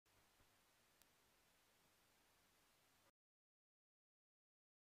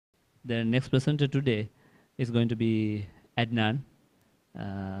The next presenter today is going to be Adnaan,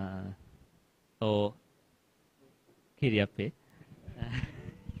 or Kiriape.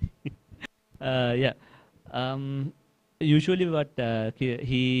 Yeah. Usually, what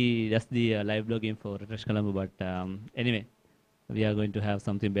he does the live blogging for RefreshColombo, but anyway, we are going to have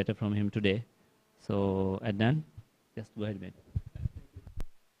something better from him today. So, Adnaan, just go ahead, mate.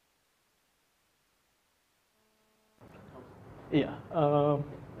 Yeah,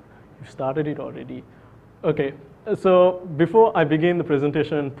 you started it already. Okay, so before I begin the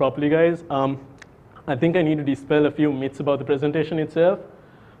presentation properly, guys, I think I need to dispel a few myths about the presentation itself.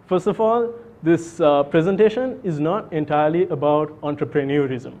 First of all, this presentation is not entirely about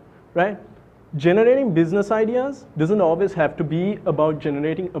entrepreneurism, right? Generating business ideas doesn't always have to be about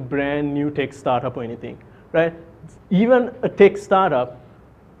generating a brand new tech startup or anything, right? Even a tech startup,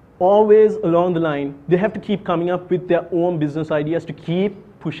 always along the line, they have to keep coming up with their own business ideas to keep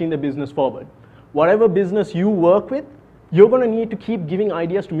pushing the business forward. Whatever business you work with, you're going to need to keep giving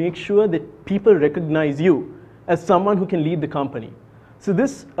ideas to make sure that people recognize you as someone who can lead the company. So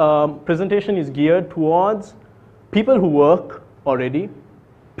this presentation is geared towards people who work already,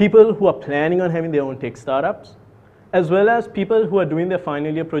 people who are planning on having their own tech startups, as well as people who are doing their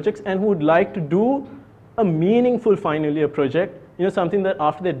final year projects and who would like to do a meaningful final year project, you know, something that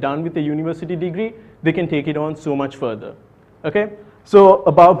after they're done with the university degree, they can take it on so much further. Okay? So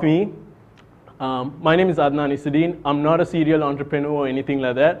about me, my name is Adnaan Issadeen. I'm not a serial entrepreneur or anything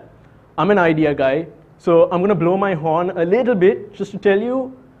like that. I'm an idea guy. So I'm going to blow my horn a little bit just to tell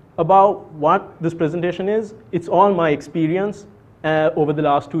you about what this presentation is. It's all my experience over the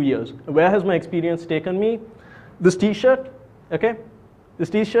last 2 years. Where has my experience taken me? This t-shirt, okay? This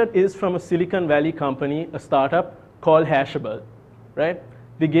t-shirt is from a Silicon Valley company, a startup called Hashable, right?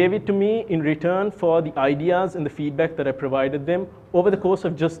 They gave it to me in return for the ideas and the feedback that I provided them over the course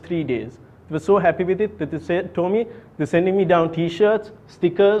of just 3 days. They were so happy with it that they told me they're sending me down t-shirts,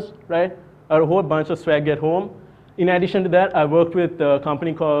 stickers, right? A whole bunch of swag at home. In addition to that, I worked with a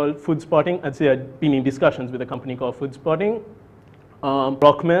company called Food Spotting. I'd say I'd been in discussions with a company called Food Spotting.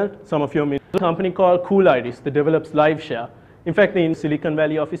 Rockmelt, some of you may know. A company called Cool Iris that develops LiveShare. In fact, they're in Silicon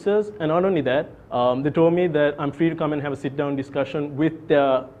Valley offices, and not only that, they told me that I'm free to come and have a sit-down discussion with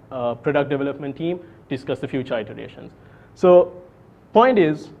their product development team, discuss the future iterations. So, point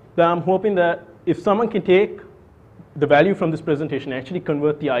is that I'm hoping that if someone can take the value from this presentation, actually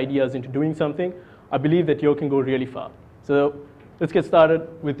convert the ideas into doing something, I believe that you can go really far. So, let's get started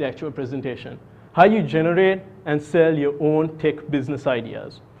with the actual presentation. How you generate and sell your own tech business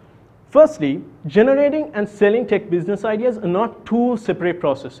ideas. Firstly, generating and selling tech business ideas are not two separate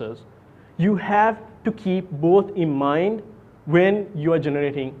processes. You have to keep both in mind when you are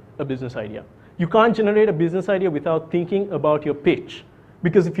generating a business idea. You can't generate a business idea without thinking about your pitch.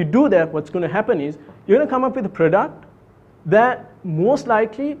 Because if you do that, what's going to happen is you're going to come up with a product that most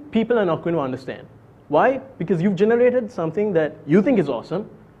likely people are not going to understand. Why? Because you've generated something that you think is awesome,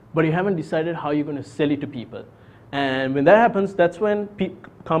 but you haven't decided how you're going to sell it to people. And when that happens, that's when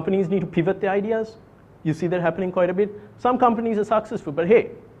companies need to pivot their ideas. You see that happening quite a bit. Some companies are successful, but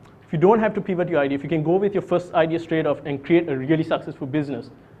hey, if you don't have to pivot your idea, if you can go with your first idea straight off and create a really successful business,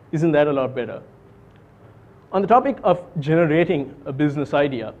 isn't that a lot better? On the topic of generating a business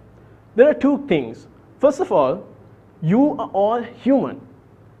idea, there are two things. First of all, you are all human.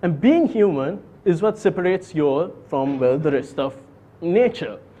 And being human is what separates you from, well, the rest of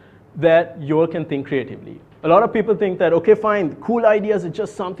nature, that you can think creatively. A lot of people think that, okay, fine, cool ideas are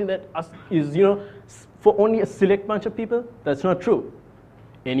just something that is, you know, for only a select bunch of people. That's not true.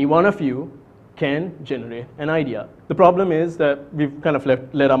 Any one of you can generate an idea. The problem is that we've kind of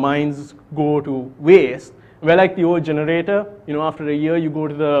let our minds go to waste. We're like the old generator. You know, after a year, you go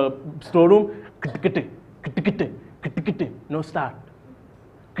to the storeroom, no start.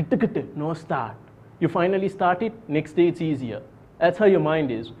 No start. You finally start it, next day it's easier. That's how your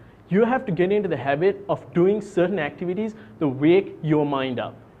mind is. You have to get into the habit of doing certain activities that wake your mind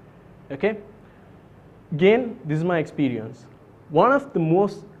up, okay? Again, this is my experience. One of the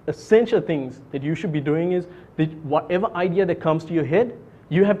most essential things that you should be doing is that whatever idea that comes to your head,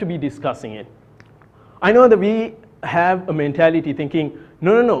 you have to be discussing it. I know that we have a mentality thinking,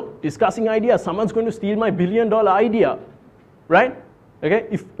 no, discussing ideas, someone's going to steal my $1 billion idea, right?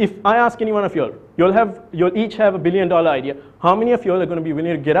 Okay, if I ask any one of you, you'll each have a $1 billion idea. How many of you are going to be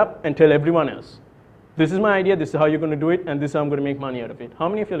willing to get up and tell everyone else, this is my idea, this is how you're going to do it, and this is how I'm going to make money out of it? How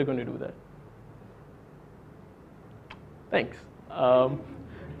many of you are going to do that? Thanks.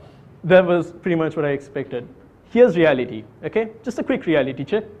 That was pretty much what I expected. Here's reality, okay? Just a quick reality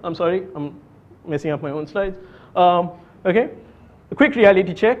check. I'm sorry, I'm messing up my own slides. Okay, a quick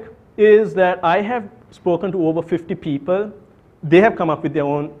reality check. is that I have spoken to over 50 people. They have come up with their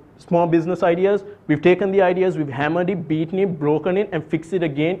own small business ideas. We've taken the ideas, we've hammered it, beaten it, broken it, and fixed it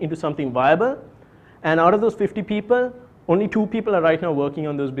again into something viable. And out of those 50 people, only 2 people are right now working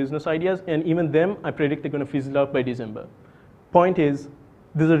on those business ideas, and even them, I predict they're going to fizzle out by December. Point is,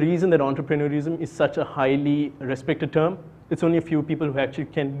 there's a reason that entrepreneurism is such a highly respected term. It's only a few people who actually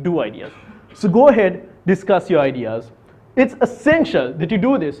can do ideas. So go ahead, discuss your ideas. It's essential that you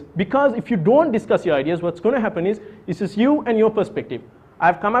do this, because if you don't discuss your ideas, what's going to happen is, it's just you and your perspective.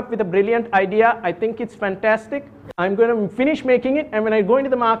 I've come up with a brilliant idea. I think it's fantastic. I'm going to finish making it, and when I go into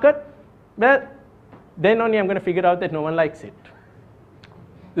the market, well, then only I'm going to figure out that no one likes it.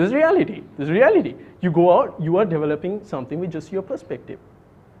 This is reality. This is reality. You go out, you are developing something with just your perspective.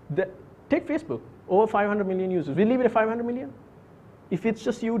 Take Facebook, over 500 million users. We leave it at 500 million. If it's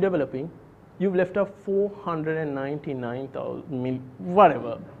just you developing, you've left out 499,000,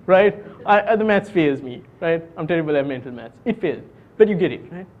 whatever, right? The maths fails me, right? I'm terrible at mental maths. It fails, but you get it,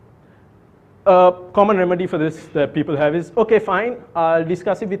 right? Common remedy for this that people have is, okay, fine, I'll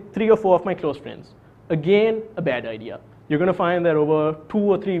discuss it with 3 or 4 of my close friends. Again, a bad idea. You're going to find that over 2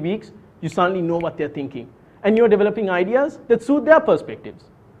 or 3 weeks, you suddenly know what they're thinking. And you're developing ideas that suit their perspectives.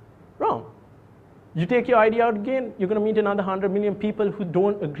 Wrong. You take your idea out again, you're going to meet another 100 million people who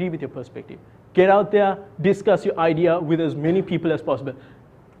don't agree with your perspective. Get out there, discuss your idea with as many people as possible.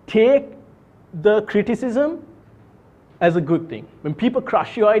 Take the criticism as a good thing. When people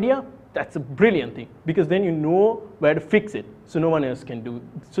crush your idea, that's a brilliant thing, because then you know where to fix it, so no one else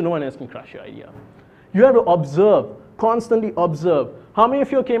can crush your idea. You have to observe, constantly observe. How many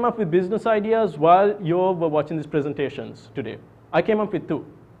of you came up with business ideas while you were watching these presentations today? I came up with 2.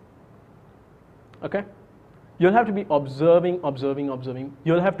 Okay? You'll have to be observing, observing, observing.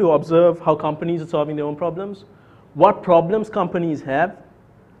 You'll have to observe how companies are solving their own problems, what problems companies have.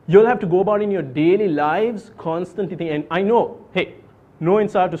 You'll have to go about in your daily lives constantly thinking. And I know, hey, no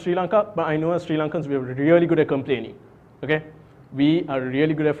insult to Sri Lanka, but I know as Sri Lankans, we're really good at complaining. Okay? We are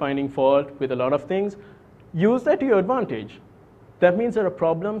really good at finding fault with a lot of things. Use that to your advantage. That means there are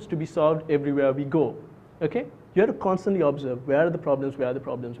problems to be solved everywhere we go. Okay? You have to constantly observe, where are the problems, where are the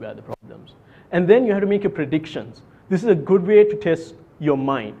problems, where are the problems. And then you have to make your predictions. This is a good way to test your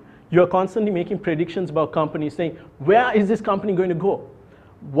mind. You're constantly making predictions about companies, saying, where is this company going to go?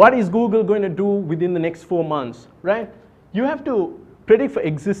 What is Google going to do within the next 4 months, right? You have to predict for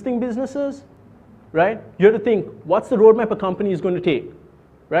existing businesses, right? You have to think, what's the roadmap a company is going to take,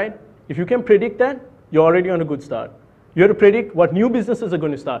 right? If you can predict that, you're already on a good start. You have to predict what new businesses are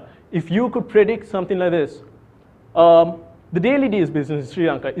going to start. If you could predict something like this, the daily deals business in Sri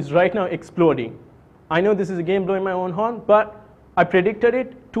Lanka is right now exploding. I know this is a game blowing my own horn, but I predicted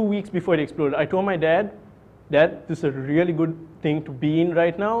it 2 weeks before it exploded. I told my dad, Dad, this is a really good thing to be in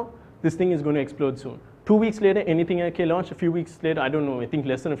right now. This thing is going to explode soon. 2 weeks later, Anything AK launched. A few weeks later, I don't know, I think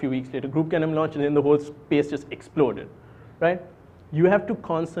less than a few weeks later, Group Canem launched, and then the whole space just exploded, right? You have to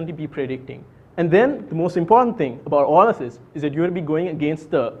constantly be predicting. And then the most important thing about all of this is that you have to be going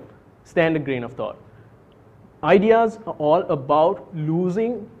against the standard grain of thought. Ideas are all about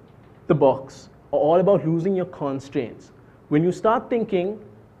losing the box, are all about losing your constraints. When you start thinking,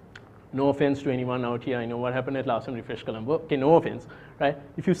 no offense to anyone out here, I know what happened at last time RefreshColombo, okay, no offense, right?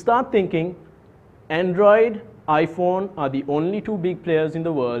 If you start thinking, Android, iPhone are the only 2 big players in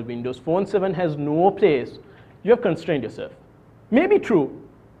the world, Windows Phone 7 has no place, you have constrained yourself. Maybe true,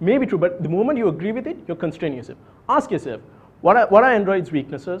 but the moment you agree with it, you're constraining yourself. Ask yourself, what are Android's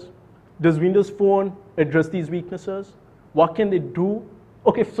weaknesses? Does Windows Phone address these weaknesses? What can they do?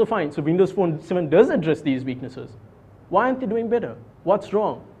 Okay, so fine, so Windows Phone 7 does address these weaknesses. Why aren't they doing better? What's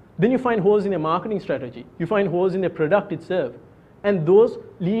wrong? Then you find holes in their marketing strategy. You find holes in their product itself. And those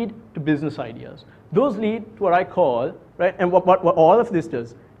lead to business ideas. Those lead to what I call, right, and what all of this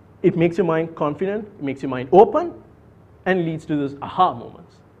does, it makes your mind confident, it makes your mind open, and leads to those aha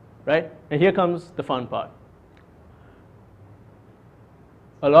moments, right? And here comes the fun part.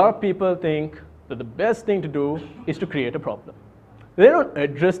 A lot of people think that the best thing to do is to create a problem. They don't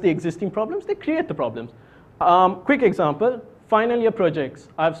address the existing problems, they create the problems. Quick example, final year projects.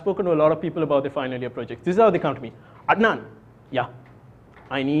 I've spoken to a lot of people about their final year projects. This is how they come to me. Adnaan, yeah,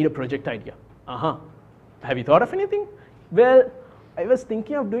 I need a project idea. Have you thought of anything? Well, I was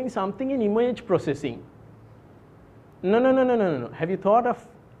thinking of doing something in image processing. No. Have you thought of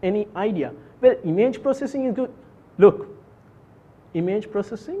any idea? Well, image processing is good. Look, image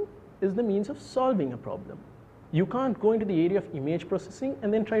processing is the means of solving a problem. You can't go into the area of image processing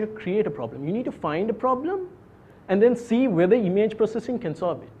and then try to create a problem. You need to find a problem and then see whether image processing can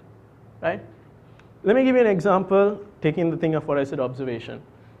solve it, right? Let me give you an example, taking the thing of what I said, observation.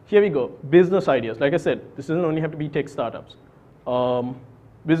 here we go. Business ideas. Like I said, this doesn't only have to be tech startups.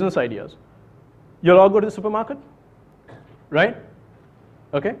 Business ideas. You'll all go to the supermarket, right?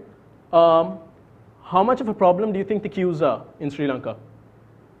 Okay. How much of a problem do you think the queues are in Sri Lanka?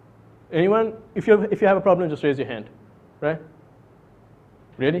 Anyone? If you have a problem, just raise your hand, right?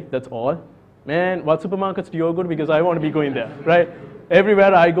 Really? That's all? Man, what supermarkets do you all go to? Because I want to be going there, right?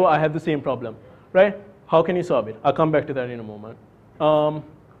 Everywhere I go, I have the same problem, right? How can you solve it? I'll come back to that in a moment.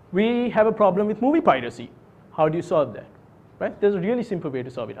 We have a problem with movie piracy. How do you solve that, right? There's a really simple way to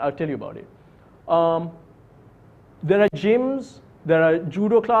solve it. I'll tell you about it. There are gyms, there are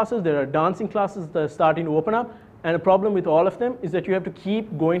judo classes, there are dancing classes that are starting to open up, and a problem with all of them is that you have to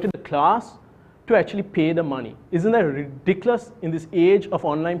keep going to the class to actually pay the money. Isn't that ridiculous in this age of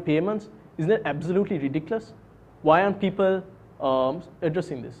online payments? Isn't that absolutely ridiculous? Why aren't people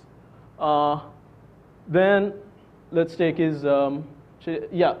addressing this? Then let's take his,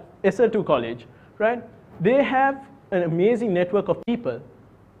 SL2 college, right? They have an amazing network of people,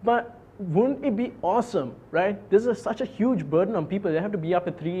 but wouldn't it be awesome, right? This is such a huge burden on people. They have to be up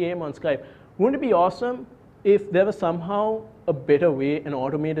at 3 a.m. on Skype. Wouldn't it be awesome if there was somehow a better way, an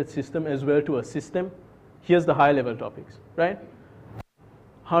automated system as well to assist them? Here's the high level topics, right?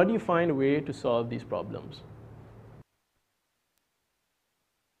 How do you find a way to solve these problems?